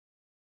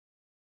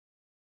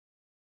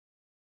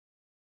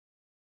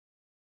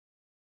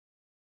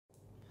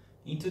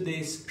In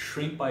today's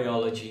shrimp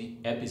biology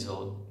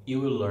episode, you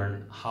will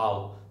learn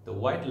how the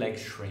white-leg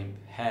shrimp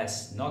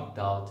has knocked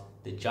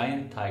out the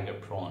giant tiger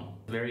prawn.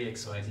 Very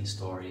exciting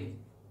story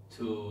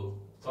to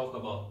talk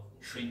about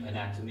shrimp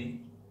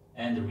anatomy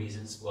and the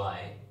reasons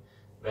why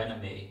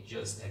vannamei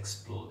just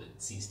exploded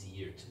since the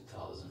year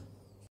 2000.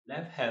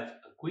 Let's have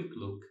a quick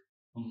look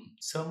on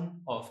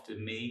some of the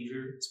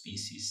major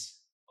species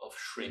of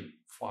shrimp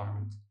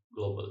farmed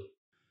globally.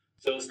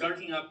 So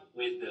starting up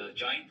with the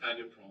giant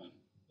tiger prawn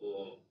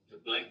or the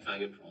black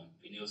tiger prawn,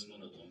 Penaeus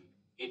monodom,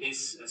 it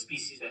is a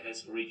species that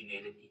has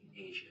originated in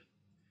Asia.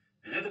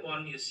 And at the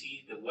bottom you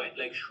see the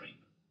white-leg shrimp,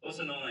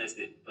 also known as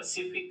the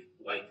Pacific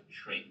white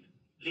shrimp,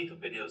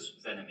 Litopenaeus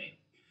vannamei,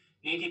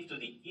 native to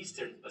the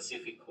eastern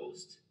Pacific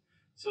coast.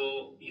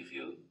 So if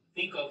you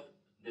think of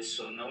the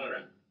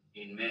Sonora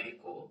in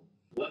Mexico,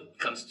 what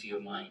comes to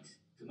your mind?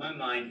 To my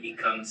mind, it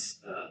comes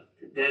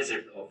the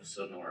desert of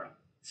Sonora.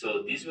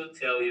 So this will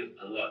tell you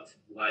a lot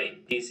why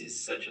this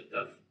is such a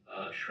tough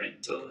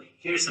shrimp. So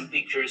here's some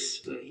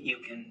pictures so you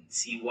can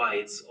see why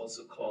it's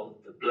also called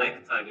the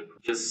black tiger.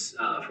 Just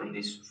from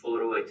this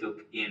photo I took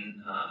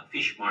in a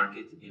fish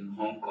market in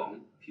Hong Kong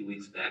a few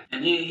weeks back.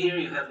 And here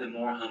you have the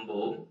more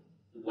humble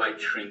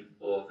white shrimp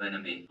or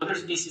vannamei. Other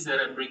species that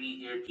I'm bringing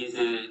here is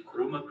the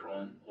kuruma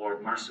prawn or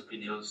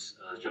Marsupials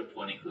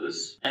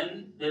japonicus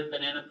and the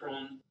banana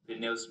prawn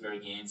Penaeus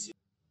mergiensis.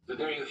 So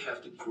there you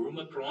have the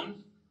kuruma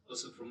prawn,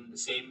 also from the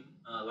same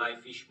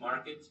live fish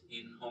market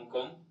in Hong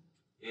Kong.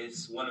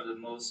 It's one of the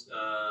most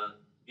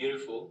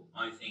beautiful,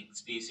 I think,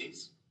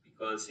 species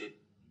because it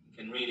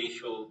can really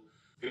show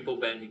triple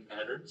banding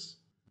patterns.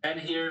 And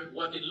here,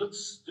 what it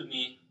looks to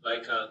me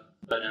like a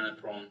banana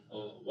prawn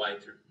or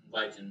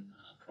whitened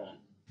prawn.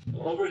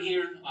 Over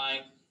here,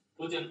 I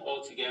put them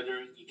all together.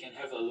 You can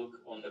have a look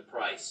on the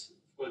price.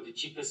 For the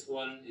cheapest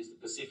one is the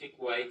Pacific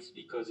white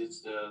because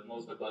it's the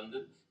most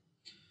abundant.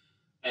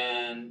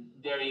 And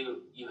there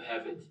you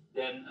have it.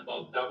 Then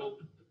about double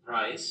the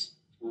price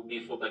will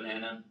be for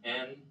banana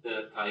and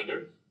the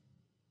tiger.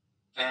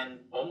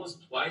 And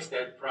almost twice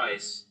that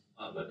price,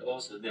 but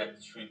also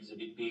that shrimp is a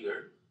bit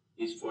bigger,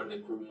 is for the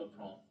kuruma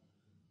prawn.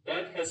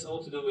 That has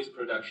all to do with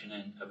production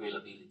and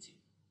availability.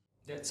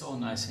 That's all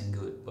nice and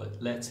good,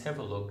 but let's have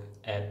a look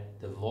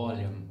at the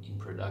volume in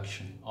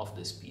production of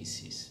the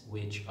species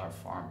which are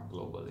farmed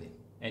globally.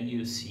 And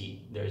you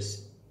see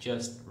there's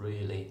just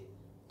really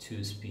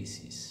two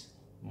species.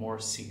 More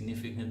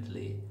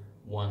significantly,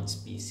 one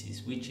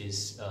species, which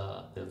is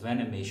the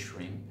vannamei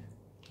shrimp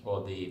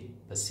or the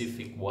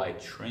Pacific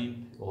white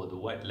shrimp or the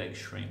white-leg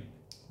shrimp,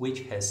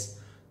 which has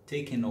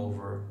taken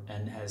over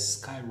and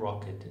has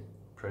skyrocketed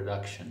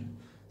production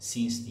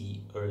since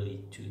the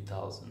early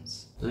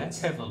 2000s.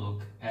 Let's have a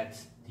look at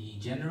the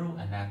general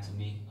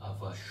anatomy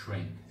of a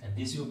shrimp, and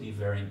this will be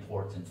very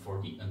important for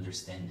the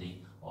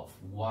understanding of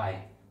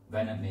why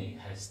vannamei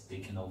has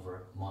taken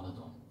over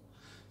monodom.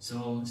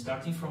 So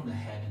starting from the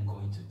head and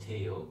going to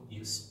tail,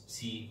 you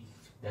see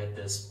that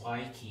the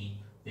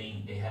spiky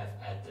thing they have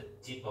at the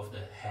tip of the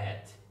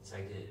head, it's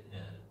like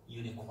a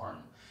unicorn,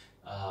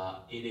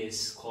 it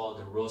is called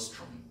the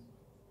rostrum,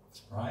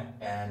 right?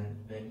 And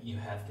then you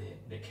have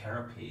the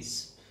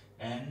carapace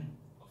and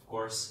of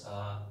course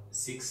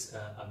 6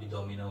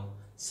 abdominal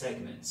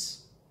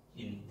segments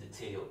in the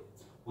tail,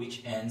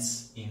 which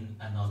ends in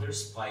another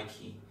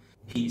spiky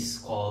piece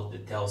called the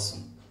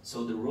talsum.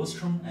 So the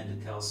rostrum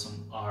and the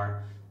talsum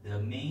are the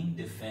main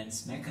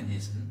defense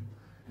mechanism.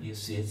 You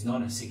see, it's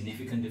not a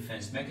significant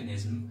defense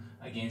mechanism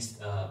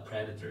against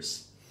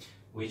predators,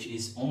 which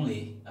is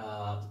only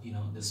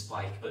the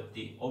spike, but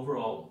the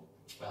overall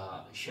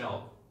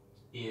shell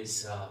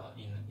is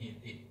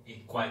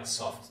quite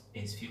soft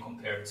if you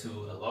compare to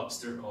a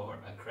lobster or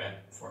a crab,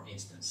 for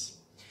instance.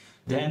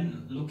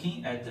 Then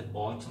looking at the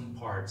bottom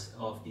part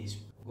of this,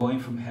 going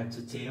from head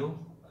to tail,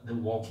 the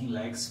walking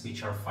legs,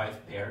 which are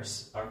 5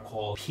 pairs, are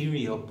called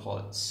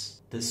periopods.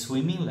 The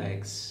swimming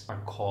legs are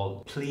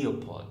called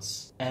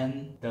pleopods.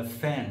 And the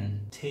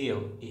fan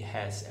tail it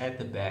has at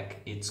the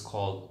back, it's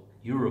called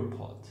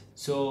uropod.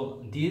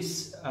 So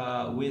this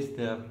with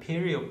the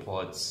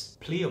periopods,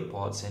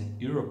 pleopods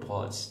and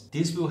uropods,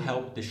 this will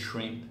help the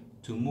shrimp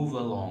to move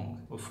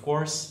along. Of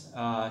course,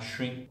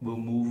 shrimp will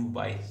move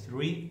by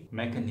 3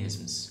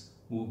 mechanisms.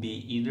 Will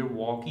be either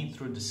walking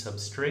through the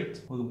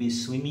substrate, will be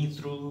swimming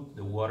through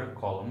the water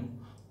column,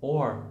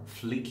 or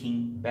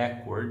flicking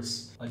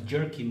backwards, a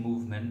jerky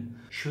movement,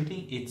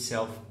 shooting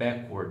itself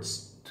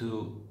backwards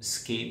to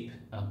escape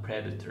a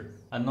predator.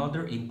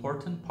 Another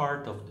important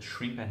part of the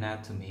shrimp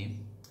anatomy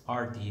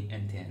are the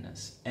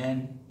antennas,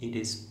 and it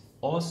is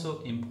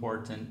also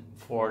important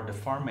for the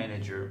farm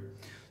manager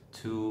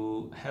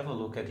to have a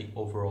look at the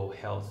overall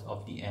health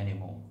of the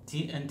animal.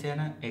 The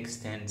antenna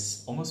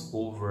extends almost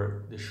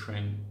over the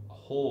shrimp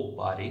whole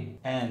body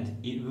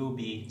and it will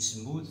be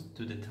smooth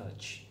to the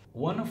touch.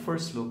 One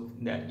first look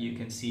that you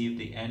can see if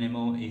the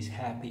animal is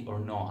happy or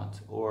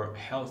not, or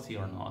healthy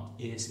or not,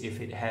 is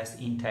if it has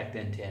intact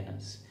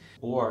antennas,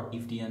 or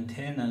if the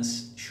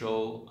antennas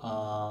show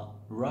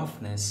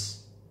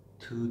roughness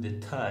to the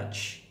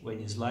touch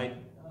when you slide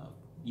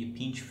you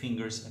pinch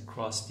fingers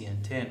across the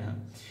antenna,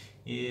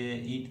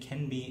 it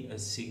can be a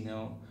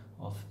signal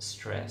of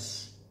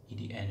stress in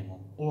the animal,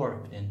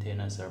 or the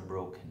antennas are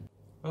broken.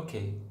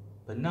 Okay,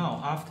 but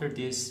now after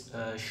this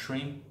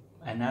shrimp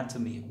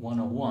anatomy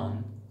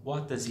 101,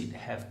 what does it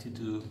have to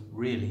do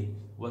really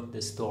what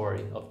the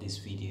story of this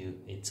video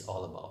it's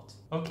all about?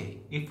 Okay,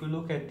 if we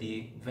look at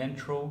the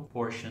ventral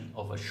portion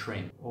of a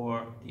shrimp,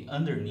 or the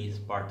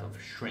underneath part of a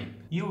shrimp,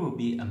 you will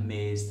be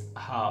amazed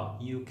how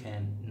you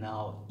can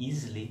now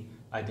easily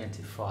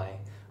identify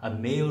a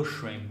male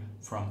shrimp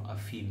from a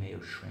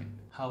female shrimp.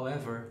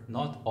 However,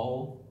 not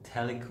all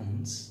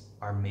telecoms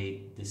are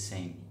made the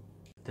same.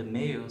 The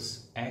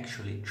males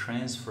actually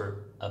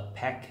transfer a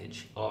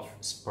package of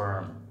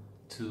sperm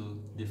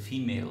to the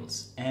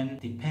females, and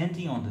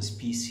depending on the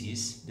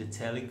species, the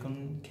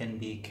telecom can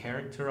be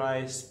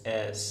characterized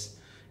as,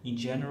 in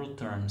general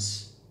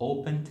terms,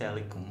 open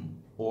telecom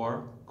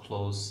or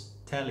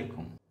closed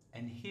telecom.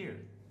 And here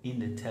in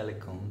the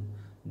telecom,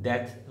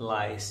 that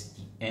lies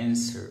the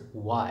answer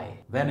why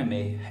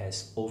vannamei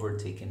has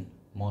overtaken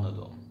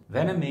monodom.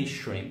 Vannamei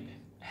shrimp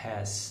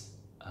has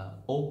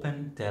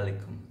open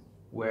telecom,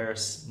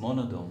 whereas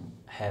monodom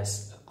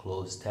has a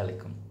closed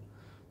telecom.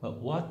 But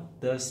what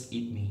does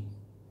it mean?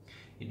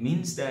 It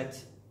means that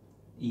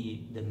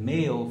the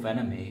male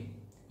vannamei,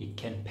 it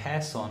can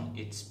pass on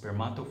its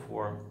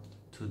spermatophore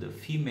to the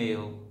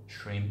female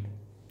shrimp,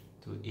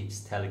 to its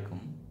telecom,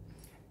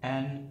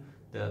 and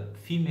the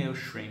female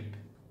shrimp,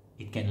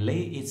 it can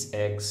lay its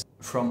eggs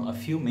from a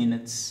few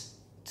minutes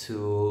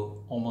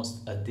to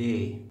almost a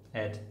day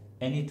at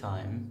any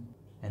time,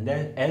 and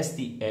that as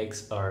the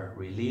eggs are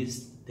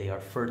released, they are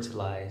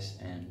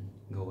fertilized and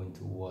go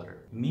into water.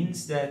 It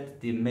means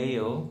that the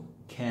male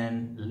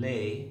can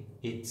lay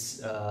its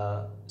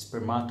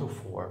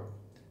spermatophore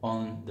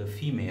on the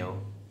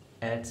female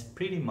at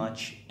pretty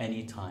much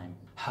any time.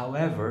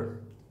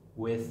 However,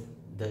 with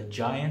the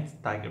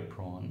giant tiger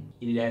prawn,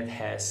 that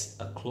has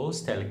a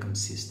closed telecom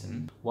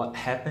system, what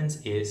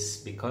happens is,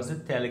 because the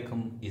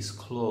telecom is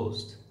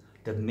closed,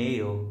 the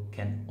male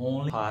can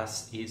only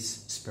pass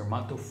its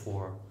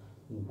spermatophore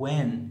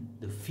when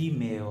the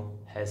female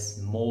has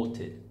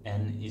molted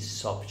and is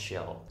soft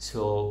shell.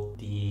 So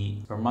the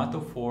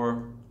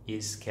spermatophore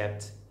is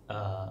kept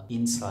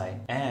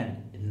inside,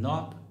 and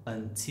not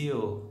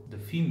until the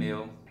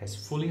female has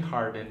fully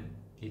hardened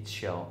its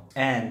shell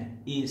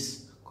and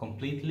is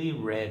completely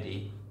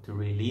ready to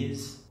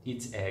release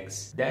its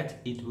eggs that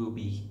it will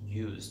be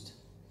used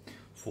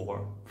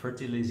for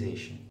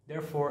fertilization.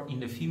 Therefore, in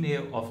the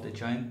female of the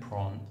giant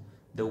prawn,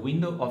 the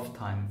window of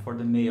time for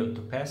the male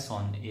to pass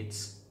on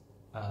its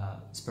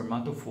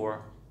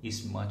spermatophore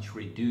is much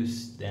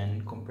reduced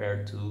than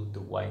compared to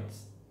the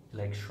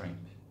white-leg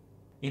shrimp.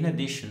 In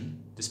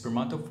addition, the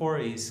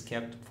spermatophore is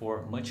kept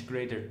for much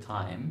greater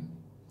time,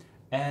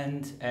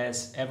 and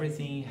as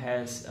everything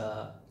has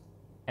an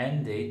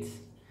end date,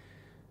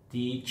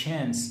 the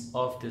chance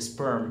of the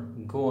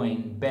sperm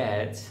going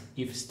bad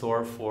if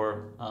stored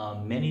for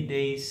many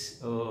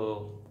days,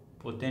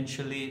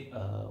 potentially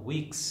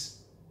weeks,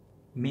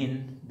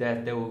 mean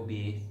that there will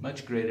be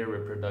much greater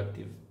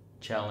reproductive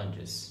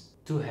challenges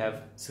to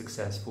have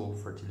successful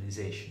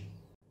fertilization.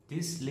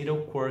 This little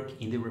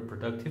quirk in the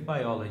reproductive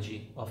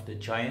biology of the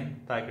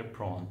giant tiger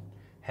prawn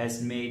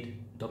has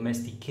made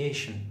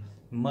domestication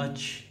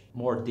much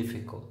more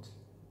difficult.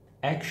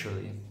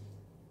 Actually,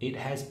 it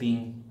has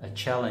been a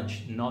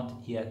challenge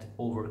not yet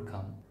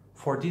overcome.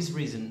 For this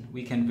reason,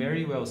 we can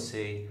very well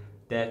say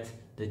that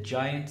the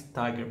giant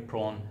tiger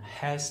prawn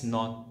has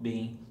not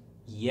been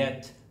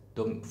yet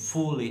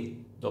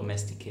fully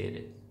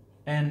domesticated.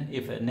 And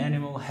if an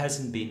animal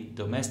hasn't been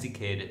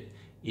domesticated,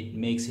 it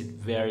makes it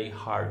very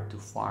hard to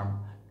farm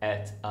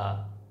at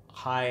a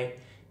high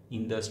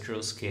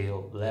industrial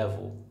scale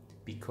level,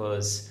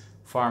 because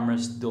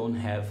farmers don't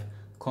have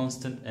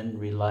constant and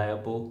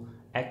reliable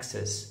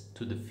access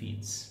to the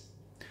feeds.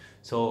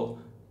 So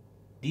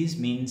this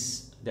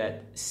means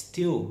that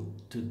still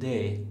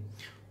today,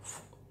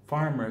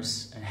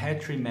 farmers and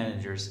hatchery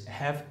managers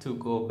have to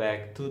go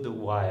back to the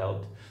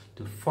wild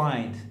to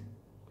find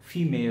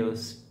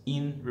females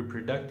in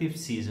reproductive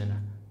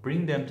season,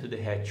 bring them to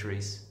the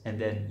hatcheries, and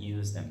then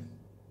use them.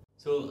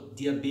 So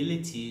the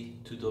ability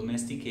to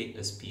domesticate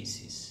a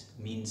species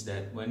means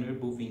that when we're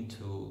moving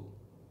to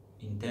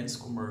intense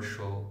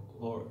commercial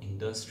or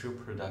industrial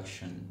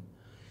production,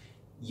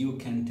 you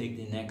can take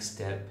the next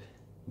step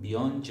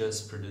beyond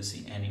just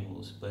producing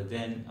animals, but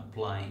then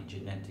applying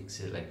genetic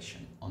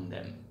selection on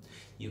them.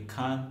 You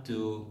can't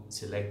do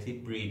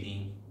selective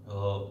breeding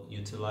or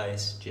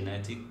utilize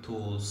genetic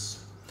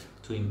tools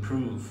to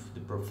improve the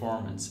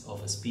performance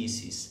of a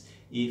species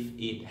if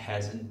it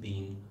hasn't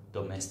been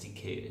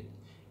domesticated,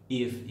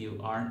 if you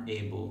aren't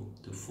able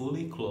to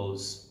fully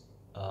close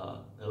a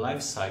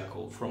life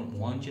cycle from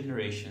one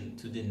generation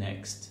to the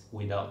next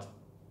without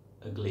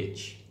a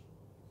glitch.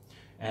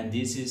 And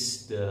this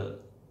is the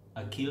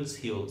Achilles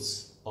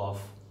heels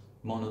of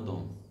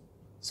monodom.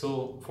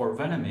 So for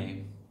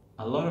vannamei,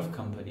 a lot of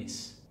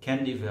companies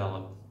can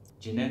develop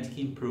genetic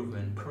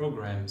improvement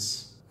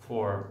programs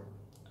for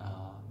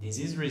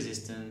disease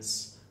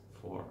resistance,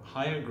 for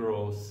higher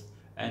growth,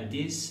 and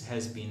this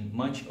has been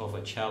much of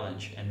a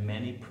challenge, and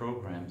many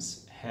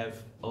programs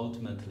have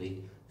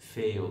ultimately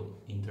failed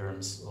in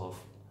terms of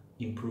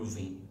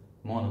improving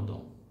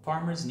monodom.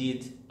 Farmers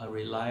need a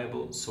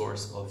reliable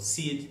source of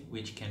seed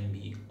which can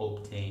be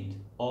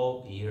obtained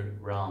all year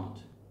round,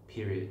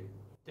 period.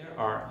 There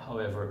are,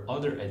 however,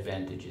 other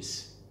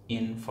advantages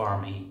in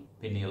farming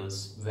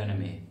Penaeus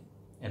vannamei,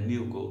 and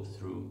we'll go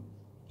through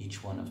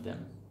each one of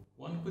them.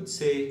 One could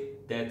say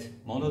that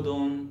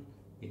monodom,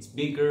 it's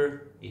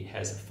bigger, it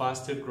has a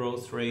faster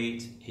growth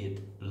rate,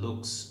 it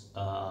looks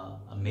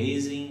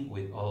amazing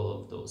with all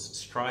of those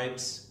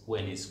stripes.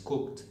 When it's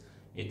cooked,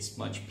 it's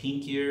much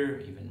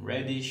pinkier, even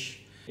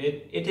reddish.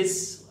 It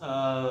is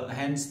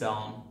hands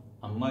down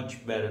a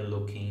much better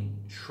looking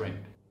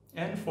shrimp.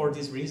 And for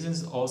these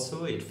reasons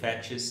also it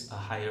fetches a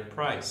higher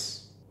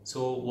price.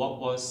 So what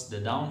was the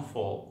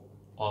downfall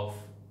of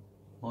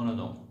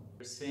monodom?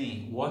 We're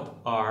saying what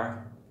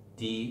are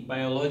the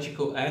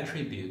biological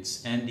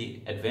attributes and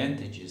the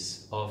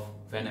advantages of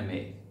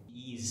vannamei.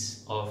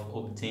 Ease of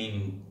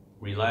obtaining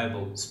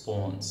reliable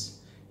spawns.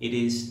 It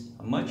is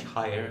a much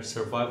higher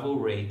survival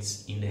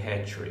rates in the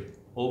hatchery,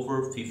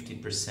 over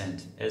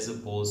 50%, as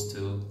opposed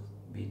to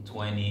be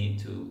 20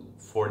 to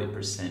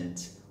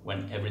 40%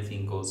 when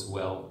everything goes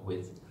well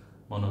with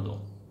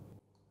monodom.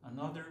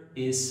 Another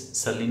is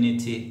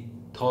salinity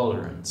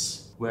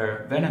tolerance,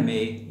 where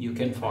vannamei you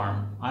can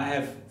farm. I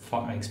have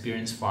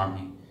experience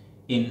farming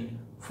in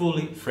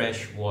fully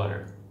fresh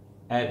water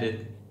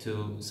added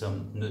to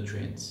some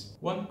nutrients.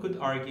 One could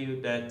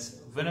argue that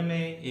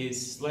vannamei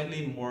is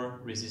slightly more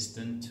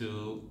resistant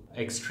to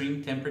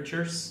extreme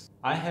temperatures.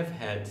 I have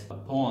had a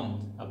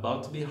pond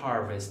about to be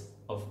harvested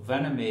of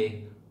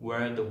vannamei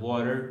where the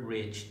water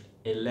reached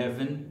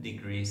 11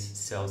 degrees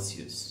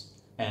Celsius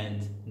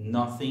and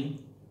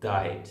nothing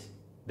died.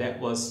 That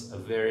was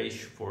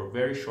for a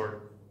very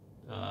short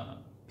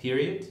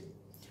period,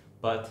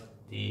 but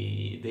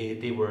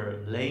they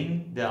were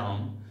laying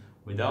down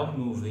without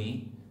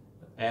moving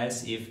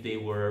as if they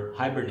were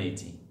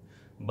hibernating,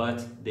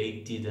 but they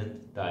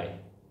didn't die,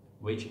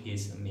 which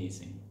is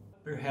amazing.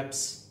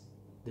 Perhaps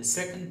the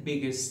second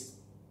biggest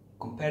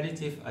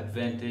competitive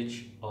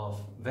advantage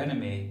of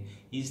vannamei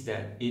is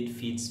that it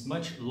feeds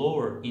much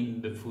lower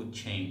in the food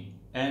chain,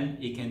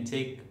 and it can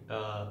take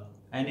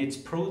and its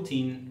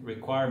protein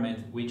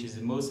requirement, which is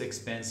the most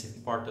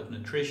expensive part of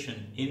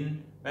nutrition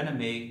in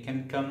vannamei,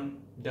 can come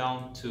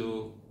down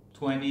to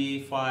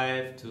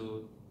 25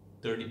 to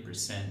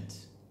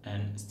 30%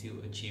 and still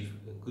achieve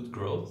a good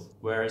growth,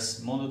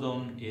 whereas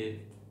monodom, it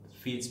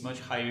feeds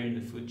much higher in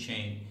the food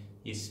chain,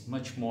 is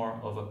much more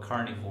of a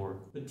carnivore.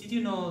 But did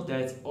you know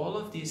that all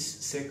of these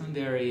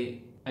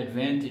secondary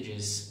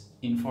advantages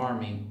in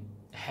farming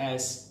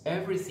has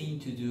everything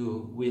to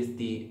do with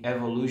the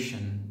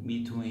evolution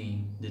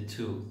between the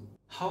two?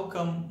 How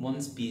come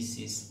one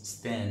species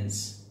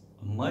stands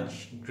a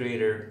much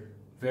greater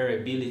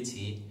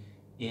variability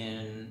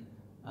in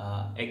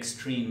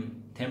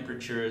extreme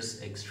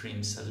temperatures,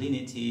 extreme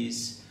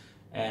salinities,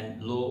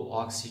 and low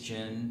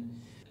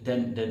oxygen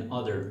than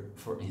other,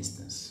 for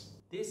instance?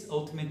 This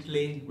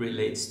ultimately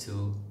relates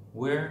to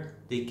where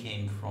they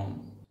came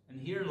from.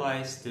 And here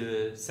lies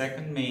the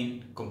second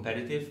main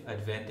competitive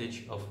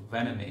advantage of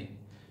vannamei.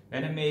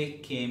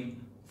 Vannamei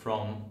came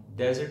from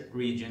desert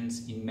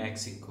regions in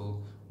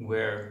Mexico,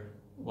 where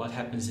what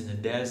happens in the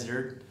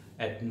desert,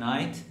 at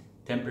night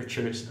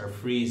temperatures are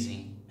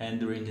freezing and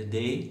during the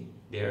day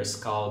they are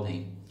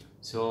scalding.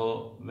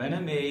 So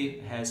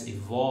vannamei has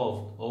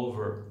evolved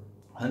over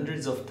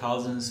hundreds of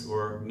thousands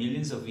or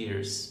millions of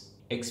years,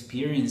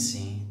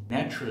 experiencing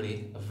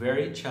naturally a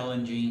very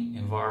challenging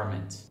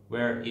environment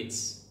where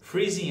it's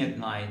freezing at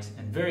night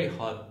and very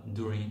hot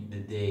during the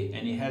day,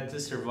 and it had to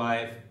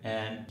survive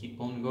and keep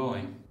on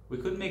going. We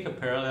could make a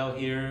parallel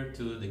here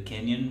to the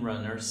canyon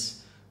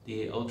runners,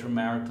 the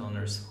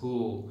ultramarathoners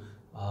who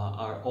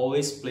are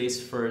always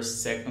placed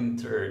first,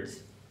 second, third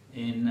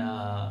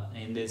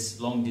in these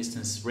long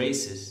distance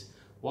races.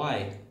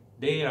 Why?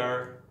 They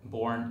are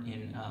born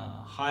in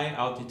high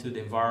altitude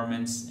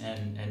environments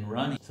and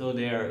running, so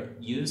they are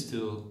used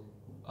to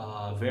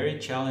very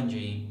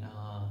challenging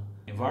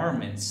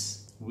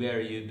environments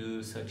where you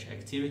do such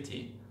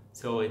activity.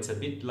 So it's a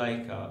bit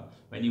like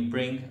when you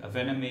bring a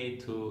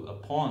vannamei to a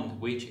pond,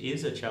 which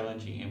is a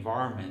challenging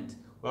environment.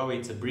 Well,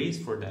 it's a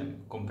breeze for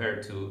them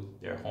compared to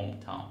their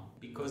hometown,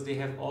 because they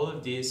have all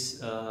of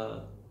this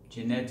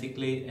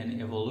genetically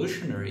and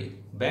evolutionary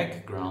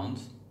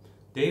background.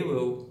 They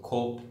will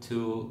cope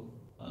to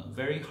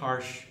very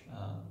harsh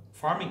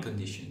farming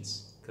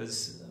conditions,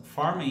 because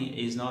farming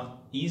is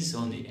not easy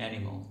on the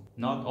animal.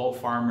 Not all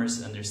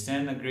farmers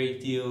understand a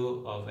great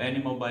deal of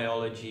animal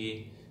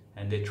biology,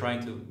 and they try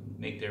to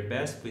make their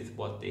best with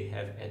what they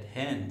have at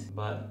hand.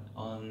 But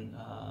on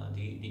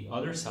the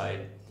other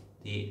side,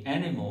 the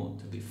animal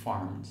to be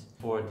farmed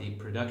for the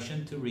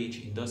production to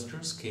reach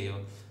industrial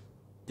scale,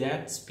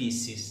 that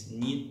species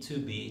need to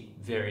be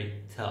very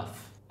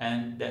tough.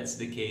 And that's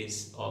the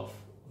case of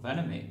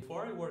vannamei.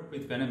 Before I worked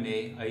with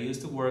vannamei, I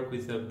used to work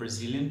with a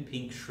Brazilian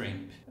pink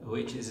shrimp,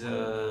 which is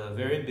a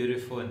very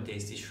beautiful and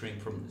tasty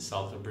shrimp from the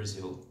south of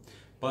Brazil,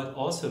 but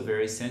also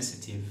very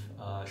sensitive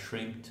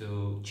shrimp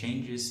to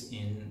changes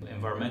in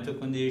environmental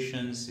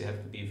conditions. You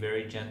have to be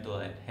very gentle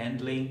at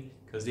handling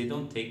because they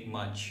don't take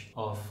much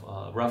of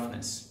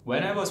roughness.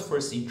 When I was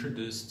first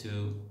introduced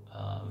to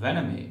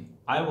vannamei,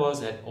 I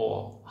was at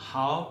awe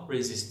how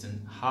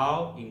resistant,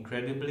 how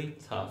incredibly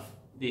tough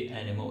the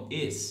animal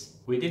is.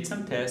 We did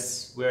some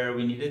tests where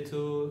we needed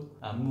to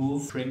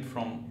move shrimp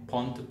from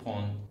pond to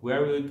pond,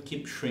 where we would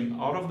keep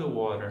shrimp out of the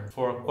water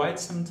for quite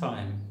some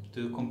time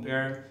to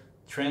compare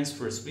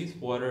transfers with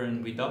water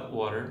and without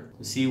water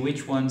to see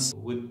which ones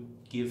would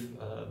give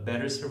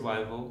better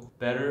survival,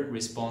 better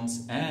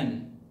response.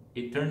 And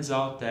it turns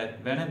out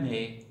that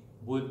vannamei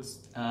would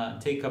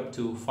take up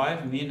to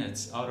 5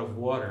 minutes out of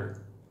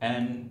water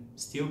and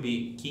still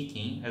be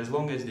kicking as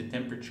long as the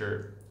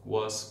temperature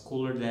was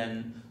cooler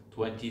than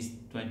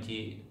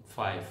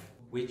 20-25,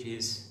 which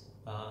is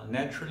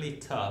naturally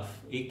tough.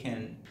 It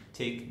can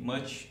take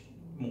much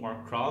more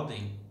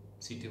crowding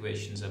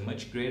situations and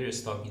much greater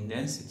stocking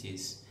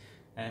densities,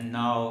 and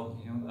now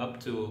up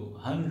to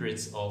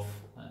hundreds of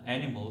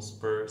animals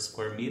per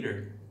square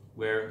meter,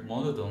 where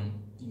monodom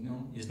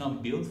is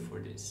not built for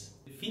this.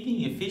 The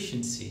feeding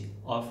efficiency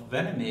of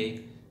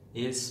vannamei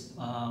is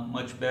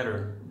much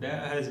better. There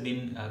has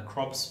been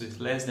crops with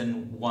less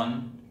than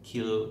 1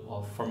 kilo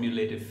of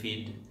formulated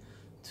feed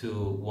to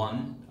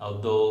 1,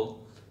 although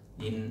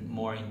in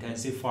more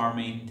intensive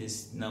farming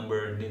this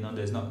number,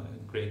 there's not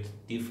a great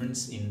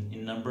difference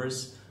in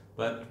numbers,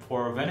 but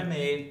for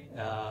vannamei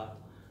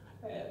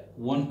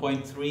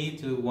 1.3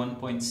 to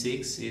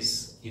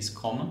 1.6 is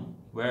common,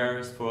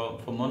 whereas for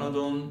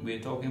monodom we're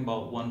talking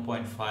about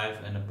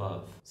 1.5 and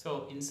above.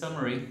 So in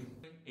summary,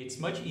 it's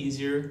much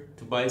easier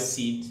to buy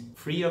seed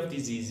free of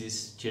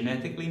diseases,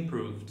 genetically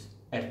improved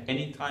at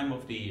any time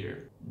of the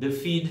year. The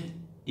feed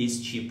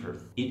is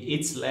cheaper. It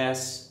eats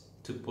less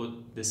to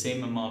put the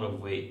same amount of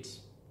weight.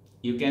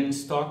 You can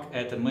stock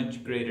at a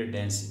much greater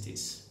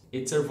densities.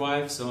 It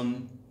survives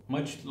on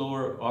much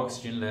lower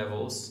oxygen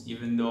levels,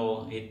 even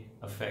though it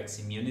affects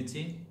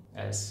immunity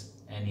as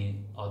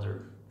any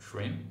other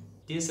shrimp.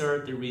 These are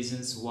the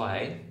reasons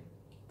why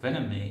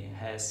vannamei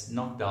has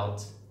knocked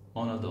out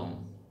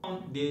monodom.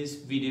 Found this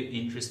video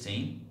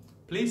interesting?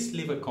 Please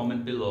leave a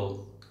comment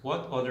below.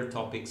 What other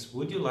topics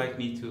would you like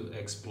me to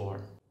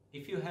explore?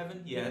 If you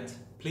haven't yet,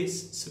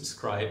 please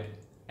subscribe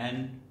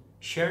and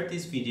share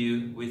this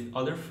video with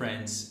other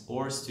friends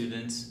or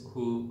students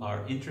who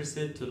are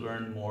interested to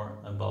learn more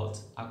about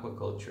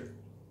aquaculture.